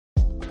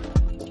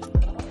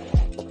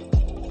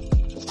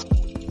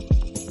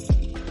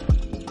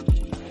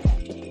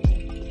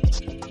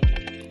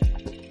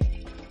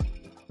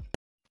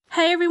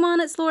Hey everyone,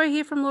 it's Laura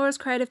here from Laura's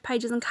Creative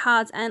Pages and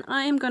Cards, and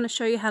I am going to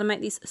show you how to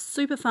make this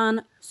super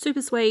fun,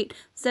 super sweet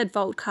Z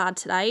fold card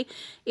today.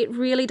 It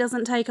really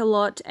doesn't take a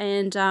lot,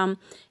 and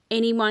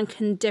anyone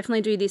can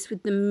definitely do this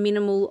with the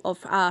minimal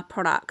of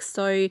products.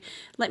 So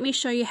let me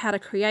show you how to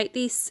create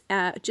this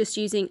just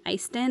using a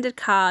standard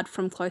card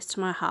from Close to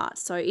My Heart.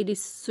 So it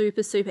is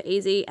super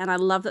easy, and I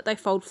love that they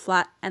fold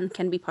flat and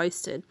can be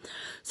posted.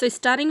 So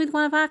starting with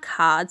one of our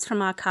cards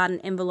from our card and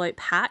envelope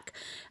pack,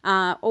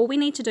 all we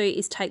need to do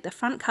is take the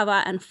front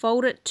cover and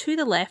fold it to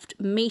the left,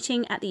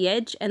 meeting at the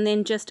edge, and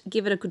then just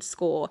give it a good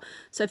score.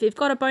 So if you've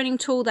got a boning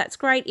tool, that's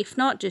great. If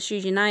not, just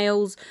use your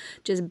nails,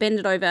 just bend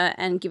it over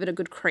and give it a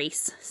good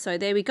crease. So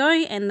there we go,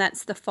 and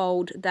that's the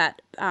fold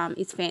that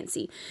is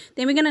fancy.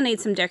 Then we're going to need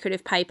some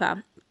decorative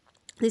paper.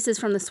 This is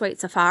from the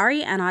Sweet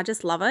Safari, and I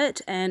just love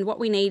it. And what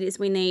we need is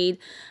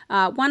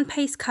one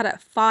piece cut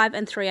at 5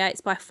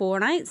 3/8 by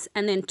 4 1/8,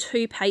 and then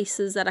 2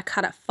 pieces that are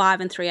cut at 5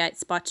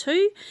 3/8 by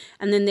 2,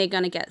 and then they're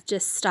going to get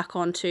just stuck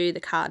onto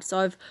the card. So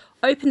I've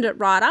opened it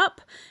right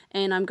up,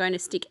 and I'm going to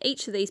stick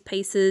each of these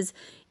pieces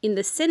in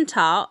the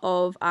center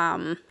of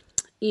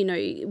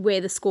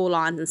where the score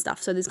lines and stuff.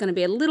 So there's going to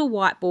be a little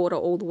white border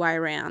all the way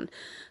around.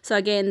 So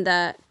again,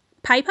 the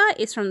paper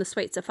is from the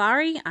Sweet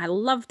Safari. I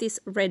love this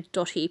red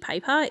dotty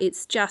paper.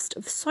 It's just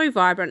so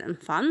vibrant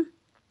and fun.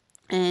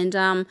 And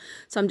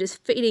so I'm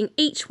just fitting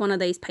each one of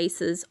these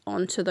pieces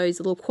onto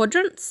those little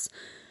quadrants,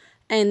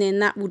 and then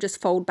that will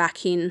just fold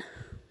back in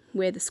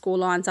where the score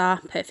lines are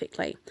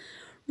perfectly.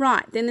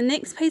 Right, then the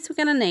next piece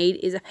we're going to need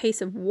is a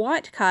piece of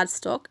white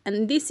cardstock,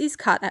 and this is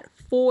cut at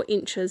 4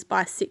 inches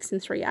by 6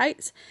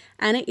 3/8,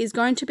 and it is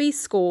going to be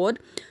scored.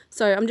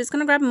 So I'm just going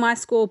to grab my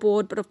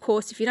scoreboard, but of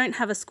course if you don't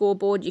have a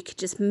scoreboard, you could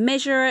just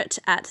measure it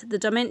at the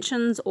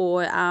dimensions,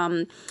 or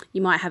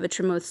you might have a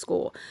trimmer with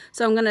score.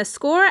 So I'm going to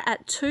score it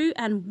at 2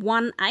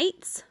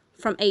 1/8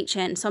 from each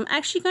end. So I'm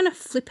actually going to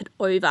flip it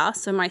over,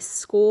 so my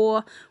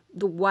score,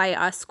 the way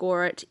I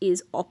score it,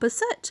 is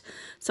opposite.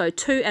 So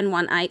 2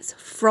 1/8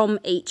 from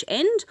each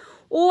end,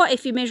 or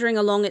if you're measuring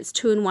along, it's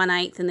 2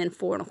 1/8 and then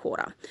 4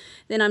 1/4.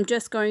 Then I'm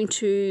just going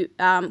to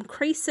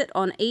crease it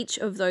on each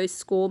of those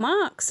score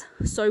marks.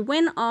 So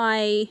when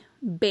I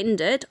bend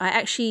it, I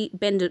actually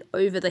bend it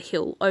over the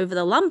hill, over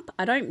the lump.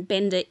 I don't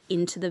bend it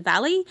into the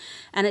valley,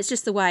 and it's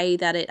just the way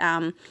that it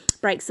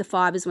breaks the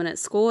fibers when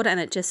it's scored, and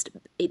it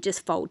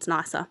just folds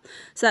nicer.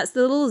 So that's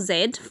the little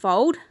Z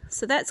fold.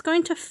 So that's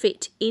going to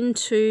fit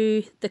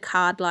into the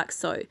card like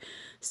so.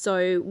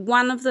 So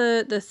one of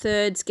the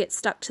thirds gets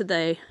stuck to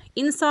the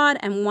inside,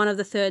 and one of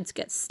the thirds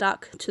gets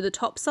stuck to the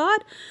top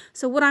side.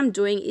 So what I'm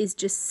doing is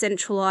just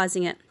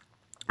centralizing it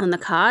on the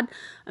card.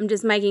 I'm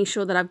just making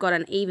sure that I've got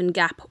an even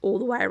gap all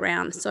the way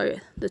around. So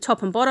the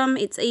top and bottom,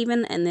 it's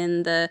even, and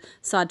then the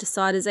side to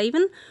side is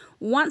even.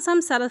 Once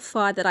I'm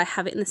satisfied that I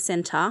have it in the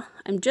center,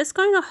 I'm just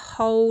going to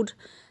hold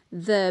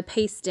the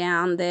piece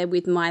down there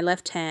with my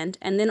left hand,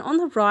 and then on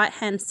the right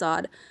hand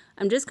side,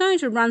 I'm just going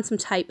to run some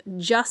tape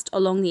just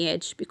along the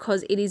edge,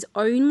 because it is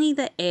only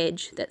the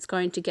edge that's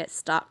going to get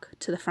stuck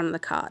to the front of the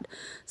card.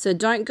 So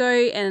don't go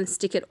and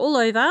stick it all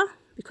over,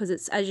 because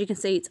it's, as you can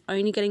see, it's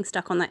only getting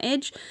stuck on the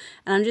edge.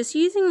 And I'm just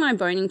using my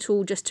boning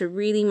tool just to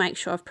really make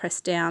sure I've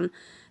pressed down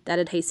that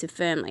adhesive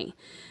firmly.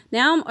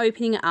 Now I'm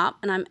opening it up,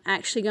 and I'm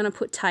actually going to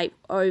put tape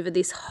over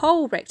this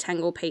whole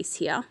rectangle piece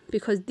here,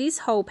 because this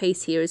whole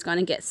piece here is going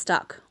to get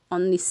stuck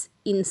on this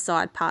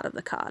inside part of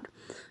the card.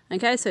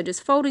 Okay, so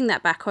just folding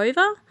that back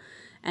over,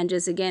 and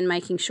just again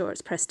making sure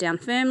it's pressed down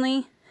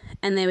firmly,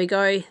 and there we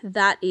go.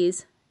 That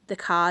is the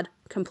card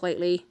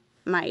completely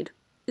made.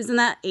 Isn't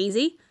that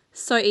easy?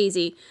 So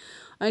easy.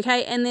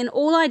 Okay, and then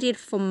all I did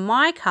for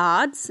my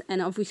cards,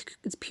 and obviously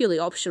it's purely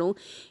optional,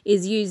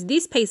 is use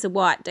this piece of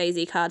white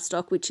daisy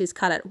cardstock, which is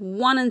cut at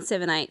 1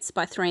 7/8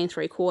 by 3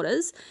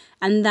 3/4,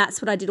 and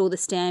that's what I did all the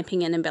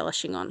stamping and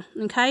embellishing on.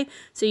 Okay,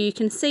 so you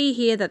can see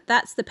here that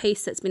that's the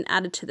piece that's been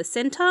added to the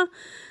center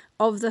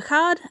of the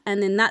card,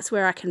 and then that's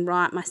where I can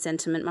write my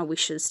sentiment, my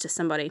wishes to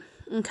somebody.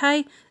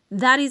 Okay,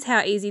 that is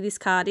how easy this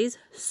card is.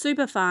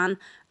 Super fun,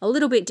 a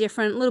little bit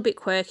different, a little bit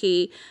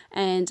quirky,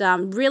 and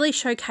really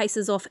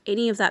showcases off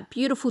any of that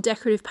beautiful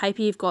decorative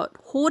paper you've got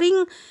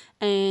hoarding,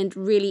 and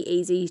really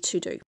easy to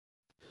do.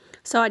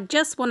 So I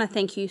just want to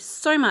thank you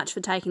so much for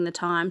taking the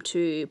time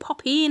to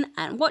pop in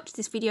and watch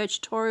this video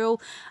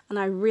tutorial, and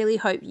I really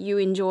hope you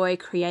enjoy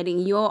creating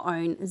your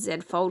own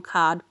Z fold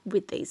card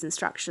with these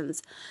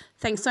instructions.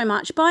 Thanks so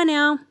much. Bye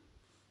now.